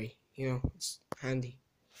on the ferry. You know, it's handy.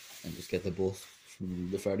 And just get the bus from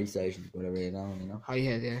the ferry station, whatever you're going, you know. Oh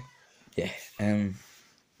yeah, yeah. Yeah.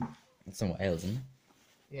 It's in Wales, isn't it?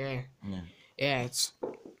 Yeah. Yeah. Yeah, it's...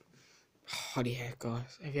 How the heck, God?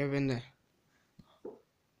 Have you ever been there?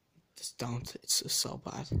 Just don't. It's just so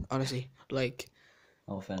bad. Honestly,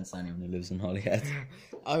 No offense to anyone who lives in Holyhead.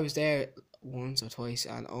 I was there once or twice,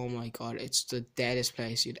 and oh my God, it's the deadest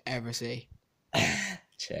place you'd ever see.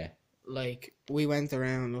 Che. We went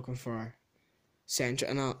around looking for centre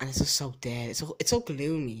and all, and it's just so dead. It's so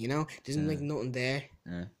gloomy, you know. There's like nothing there.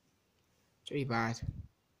 Yeah. It's really bad.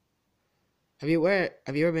 Have you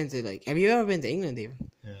ever been to England even?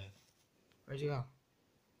 Yeah. Where'd you go?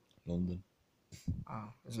 London.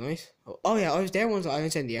 Oh, it was nice. Oh yeah, I was there once. I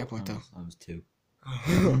didn't say in the airport though. I was 2.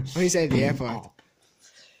 I only said the airport.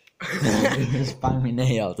 Just bang my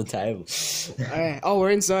knee off the table. Oh,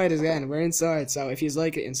 we're inside again. We're inside. So if you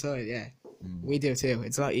like it inside, yeah, we do too.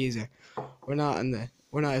 It's a lot easier. We're not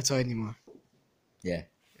outside anymore. Yeah.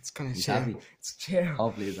 It's kind of He's chill. happy. It's chill.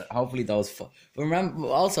 Hopefully those. Remember,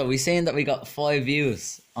 also we seen that we got 5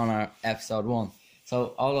 views on our episode 1.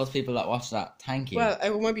 So all those people that watched that, thank you. Well,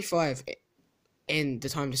 it might be 5 in the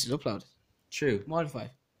time this is uploaded. True. More than 5.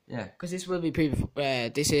 Yeah. Because this will be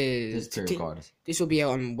This is pre-recorded. This will be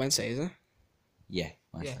out on Wednesday, isn't it? Yeah.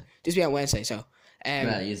 Wednesday. Yeah. This will be out Wednesday. So.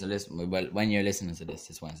 Well, you listen. Well, when you're listening to this,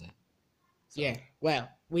 it's Wednesday. So. Yeah. Well,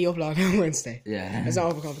 we upload on Wednesday. Yeah. Let's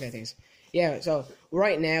not overcomplicate things. Yeah, so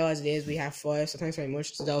right now, as it is, we have 5, so thanks very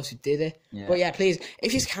much to those who did it. Yeah. But yeah, please,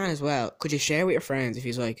 if you can as well, could you share with your friends if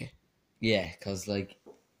you like it? Yeah, because, like...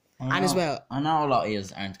 As well... I know a lot of you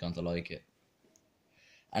aren't going to like it.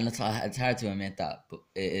 And it's hard to admit that, but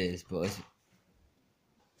it is. But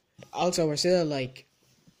also, we're still, like,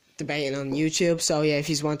 debating on YouTube, so yeah, if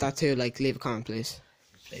you want that too, like, leave a comment, please.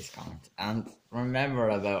 Please comment. And remember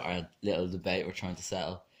about our little debate we're trying to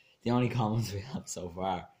settle. The only comments we have so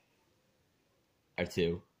far are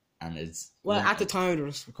 2, and it's at the time it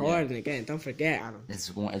was recording again. Don't forget, Adam. It's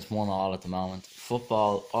 1-1 at the moment.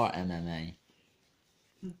 Football or MMA.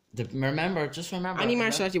 Remember Any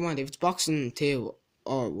martial art you want. If it's boxing too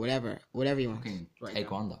or whatever you want.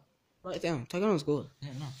 Taekwondo. Write it down. Taekwondo's good. Yeah,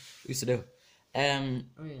 no, we used to do.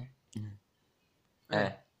 Oh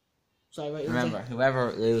yeah. Sorry, wait, remember,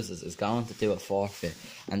 whoever loses is going to do a forfeit,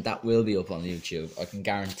 and that will be up on YouTube. I can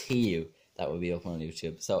guarantee you that will be up on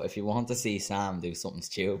YouTube. So if you want to see Sam do something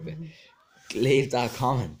stupid, leave that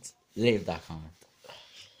comment. Yeah.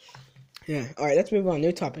 All right, let's move on.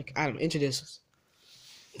 New topic. Adam, introduce us.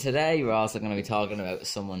 Today we're also going to be talking about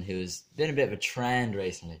someone who's been a bit of a trend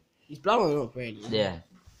recently. He's blowing up, really. Yeah.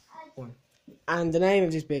 And the name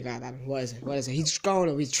of this big lad, Adam, what is it? He's going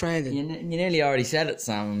up, he's trending. You nearly already said it,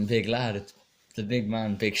 Sam, big lad. It's the big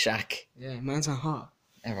man, Big Shaq. Yeah, man's on hot.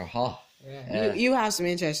 Ever hot. Yeah. You have some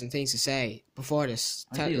interesting things to say before this.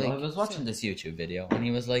 I was watching this YouTube video, and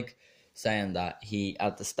he was like saying that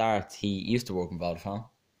at the start he used to work in Vodafone.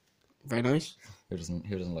 Very nice. Who doesn't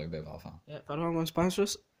like a bit of Vodafone? Yeah, Vodafone wants to sponsor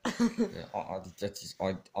us. Yeah,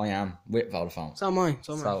 I am with Vodafone. So am I.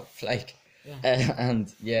 So Flake. Yeah.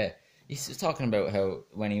 And yeah, he's talking about how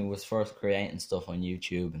when he was first creating stuff on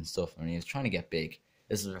YouTube and stuff, and he was trying to get big.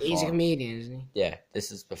 This is before. He's a comedian, isn't he? Yeah,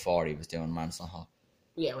 this is before he was doing Manson Hot.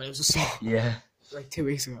 Yeah, when it was a song. Yeah. Like 2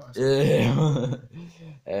 weeks ago. Yeah.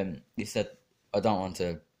 He said, I don't want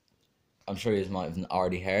to... I'm sure you might have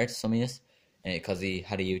already heard some of this, because he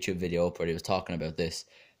had a YouTube video up where he was talking about this.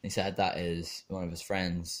 And he said that is one of his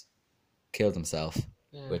friends killed himself,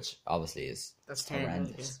 which obviously is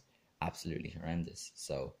horrendous. Absolutely horrendous.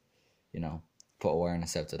 So, put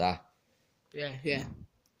awareness out to that. Yeah.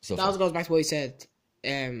 So that goes back to what he said.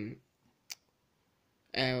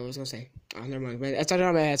 What was I going to say? Oh, never mind. It's out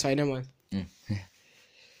of my head, sorry, never mind.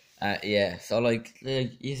 Yeah, so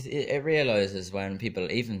it realizes when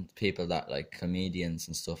even people that like comedians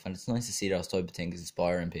and stuff, and it's nice to see those type of things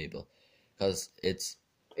inspiring people, because it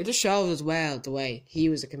just shows as well the way he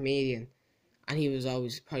was a comedian, and he was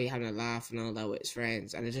always probably having a laugh and all that with his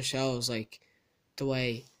friends, and it just shows like the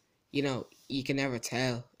way you can never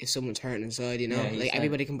tell if someone's hurting inside.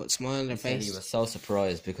 Everybody can put a smile on their face. He was so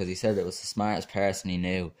surprised because he said it was the smartest person he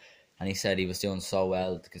knew. And he said he was doing so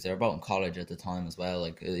well because they were both in college at the time as well.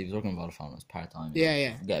 Like he was working on Vodafone, it was part time.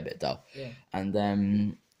 Yeah. Get a bit though. Yeah.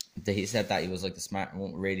 And he said that he was like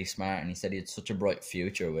really smart, and he said he had such a bright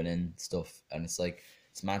future within stuff. And it's like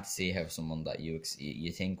it's mad to see how someone that you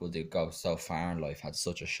think will go so far in life had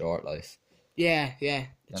such a short life. Yeah.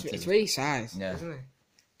 It's really sad, isn't it?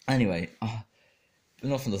 Anyway,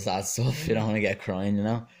 enough of the sad stuff. You don't want to get crying,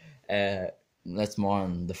 Let's more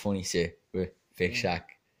on the funny shit with Big Shaq.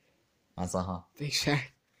 That's Big Shaq.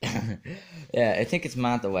 Yeah, I think it's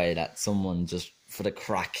mad the way that someone just for the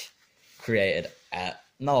crack created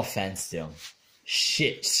no offense to him,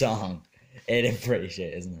 shit song. It is pretty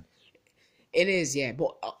shit, isn't it? It is, yeah,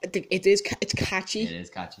 but I think it's catchy. It is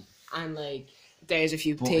catchy, and like there's a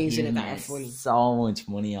few things in it that are funny. So much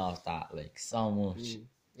money off that, like so much.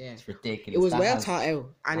 Yeah, it's ridiculous. It was thought out,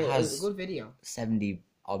 and it was a good video. 70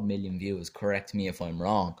 odd million views. Correct me if I'm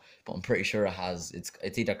wrong, but I'm pretty sure it has.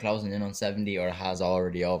 It's either closing in on 70 or it has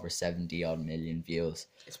already over 70 odd million views.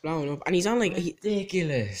 It's blowing up, and he's on like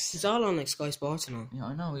Ridiculous. he's all on like Sky Sports and all. Yeah,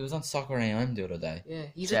 I know. He was on Soccer AM the other day. Yeah,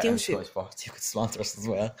 he's Shout a out team Sky Sports. You could sponsor us as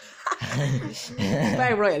well.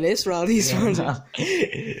 Better write a list for all these sponsors.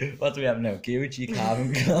 What do we have now? Gucci,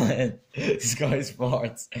 Calvin Klein, Sky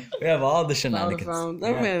Sports. We have all the shenanigans.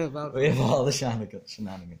 We have all the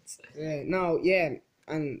shenanigans. Yeah, no, yeah,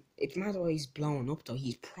 and it's mad why he's blowing up though.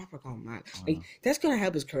 He's proper going mad. Like that's gonna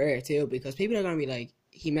help his career too, because people are gonna be like,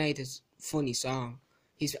 he made this funny song.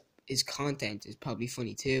 His content is probably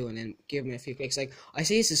funny too, and then give him a few clicks. Like I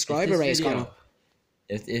see his subscriber rate's gone up.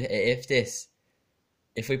 If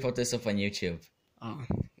we put this up on YouTube, oh,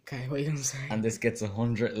 okay, what are you gonna say? And this gets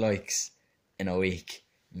 100 likes in a week,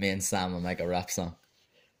 me and Sam will make a rap song,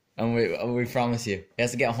 and we promise you, he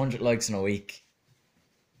has to get 100 likes in a week.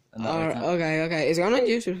 Okay. Is it gone on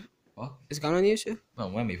YouTube? What? Is it gone on YouTube?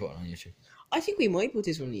 Well, when we put it on YouTube. I think we might put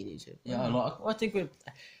this one on YouTube. Yeah, I think we.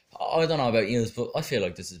 I don't know about you, but I feel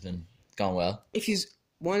like this has been gone well. If you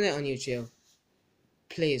want it on YouTube,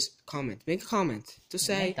 please comment. Make a comment. Just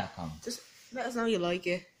say. Make that comment. Just let us know you like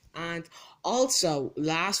it. And also,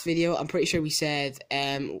 last video, I'm pretty sure we said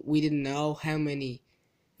we didn't know how many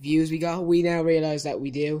views we got. We now realise that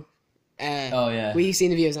we do. Oh yeah. We've seen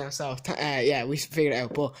the views now, so yeah, we figured it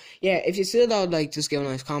out. But yeah, if you still don't like, just give a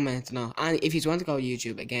nice comment and all. And if you want to go to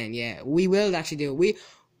YouTube again, yeah, we will actually do it.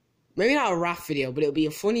 Maybe not a rap video, but it'll be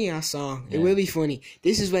a funny ass song. Yeah. It will be funny.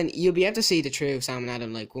 This is when you'll be able to see the true Sam and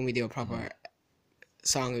Adam, like when we do a proper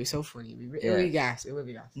song. It'll be so funny. It'll be gas. It will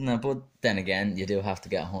be gas. No, but then again, you do have to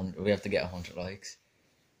get 100. We have to get 100 likes.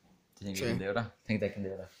 Do you think we can do that? Think they can do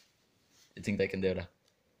that? You think they can do that?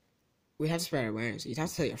 We have to spread awareness. You'd have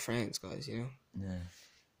to tell your friends, guys, you know? Yeah.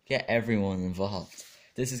 Get everyone involved.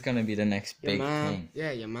 This is going to be the next big thing.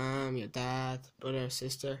 Yeah, your mom, your dad, brother,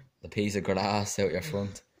 sister. The piece of grass out your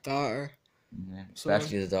front. Daughter. Yeah,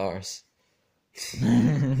 especially the daughters.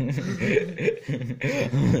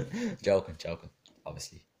 Joking,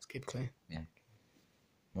 obviously. Let's keep it clean. Yeah.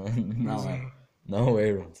 No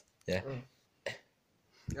way runs. Yeah.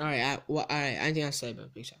 Alright, anything else to say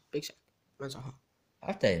about Big Shaq? Big Shaq. Man's so hot. I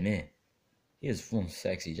have to admit, he has one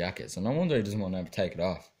sexy jackets, and I wonder he doesn't want to ever take it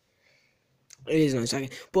off. It is a nice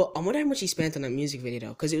jacket. But I wonder how much he spent on that music video, though,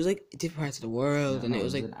 because it was like different parts of the world, and it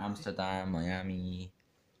was like in Amsterdam, Miami.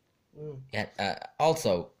 Yeah.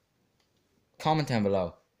 Also, comment down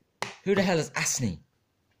below. Who the hell is Asni?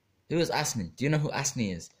 Who is Asni? Do you know who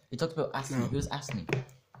Asni is? We talked about Asni. No. Who's Asni?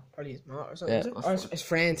 Probably his mom or something. Yeah, or his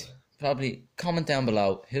friend. Probably. Comment down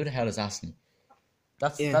below. Who the hell is Asni?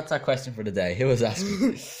 That's our question for the day. Who is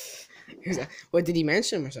Asni? What did he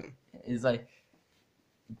mention him or something? He's like,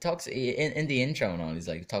 he talks in the intro and all. He's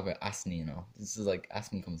like, talk about Asni and all. This is like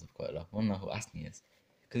Asni comes up quite a lot. I want to know who Asni is,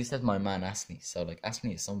 because he said my man Asni. So like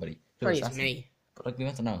Asni is somebody. Who is Asni? Me. But like we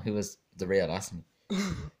want to know who is the real Asni.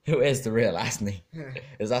 Who is the real Asni?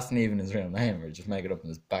 Is Asni even his real name, or just make it up in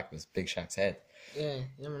his back of his Big Shaq's head? Yeah, you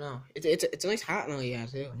never know. It's a nice hat and all he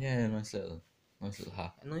has too. Yeah, nice little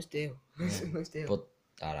hat. A nice deal. Yeah. Nice deal. But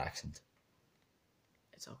that accent.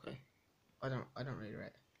 It's okay. I don't really rate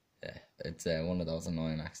it. Yeah, it's one of those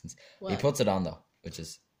annoying accents. Well, he puts it on though, which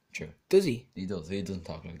is true. Does he? He does. He doesn't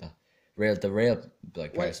talk like that. The real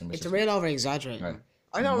like person. It's a real over exaggerating. Right.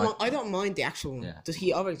 I don't mind the actual one. Yeah. Does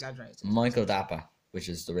he over exaggerate? Michael Dapper, which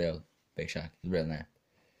is the real Big Shaq, his real name.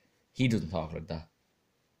 He doesn't talk like that.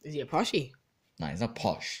 Is he a poshie? No, he's not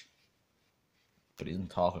posh. But he doesn't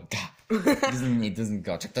talk like that. He doesn't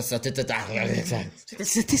go check the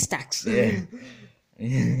statistics. Yeah.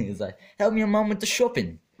 He's like, help me your mom with the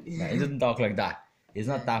shopping. No, he doesn't talk like that. He's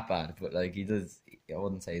not that bad, but like he does. I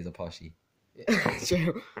wouldn't say he's a poshie.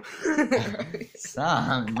 True.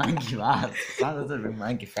 Sam, manky lad. Sam does a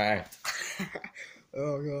manky fart.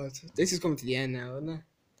 Oh god, this is coming to the end now, isn't it?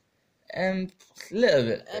 A little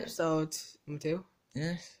bit. Episode number 2.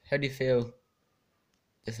 Yeah. How do you feel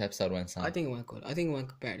this episode went, Sam? I think it went good. I think it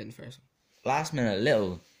went better than the first one. Last minute,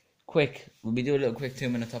 will we do a little quick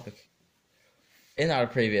 2-minute topic? In our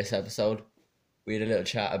previous episode, we had a little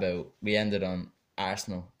chat about, we ended on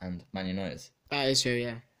Arsenal and Man United. That is true,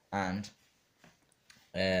 yeah. And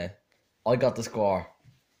I got the score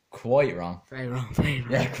quite wrong. Very wrong.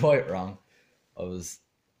 Yeah, quite wrong.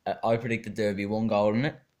 I predicted there would be 1 goal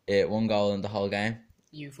in it. 1 goal in the whole game.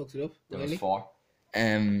 You fucked it up. There was 4.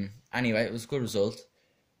 Anyway, it was a good result.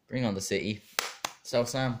 Bring on the City. So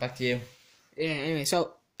Sam, back to you. Yeah, anyway,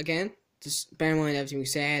 so again, just bear in mind everything we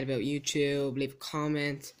said about YouTube, leave a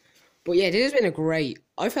comment, But yeah, this has been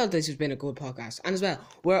I felt this has been a good podcast. And as well,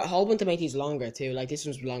 we're hoping to make these longer too. Like this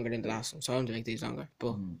one's longer than the last one, so I want to make these longer.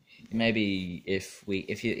 But Maybe if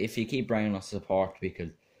you keep bringing us support, we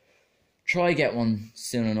could try get one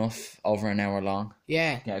soon enough, over an hour long.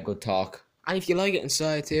 yeah. Get a good talk. And if you like it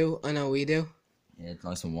inside too, I know we do. Yeah, it's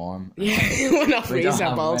nice and warm. Yeah, we're not We don't freezing our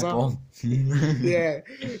have balls Red off. Bull.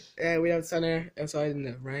 Yeah. We have sun air outside in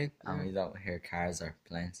the rain. And we don't hear cars or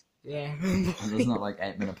planes. Yeah. And there's not like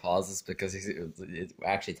 8-minute pauses because we're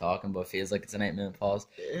actually talking, but it feels like it's an 8-minute pause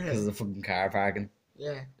because of the fucking car parking.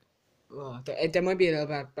 Yeah. Well, there might be a little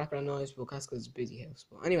bit of background noise, but that's because it's a busy house.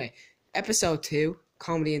 But anyway, episode 2,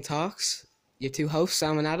 Comedy and Talks. Your two hosts,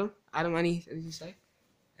 Sam and Adam. Adam, anything to say?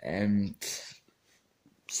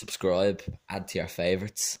 Subscribe, add to your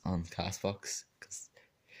favourites on Castbox because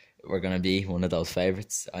we're gonna be one of those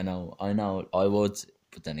favourites. I know I would,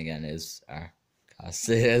 but then again, it is our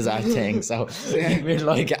thing. So we're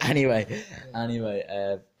like anyway.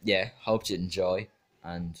 Yeah. Hope you enjoy,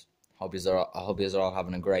 and I hope you're all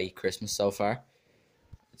having a great Christmas so far.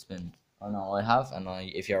 It's been. I know I have, and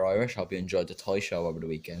if you're Irish, hope you enjoyed the toy show over the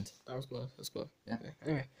weekend. That was good. Yeah.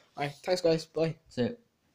 Anyway, alright. Thanks, guys. Bye. See you.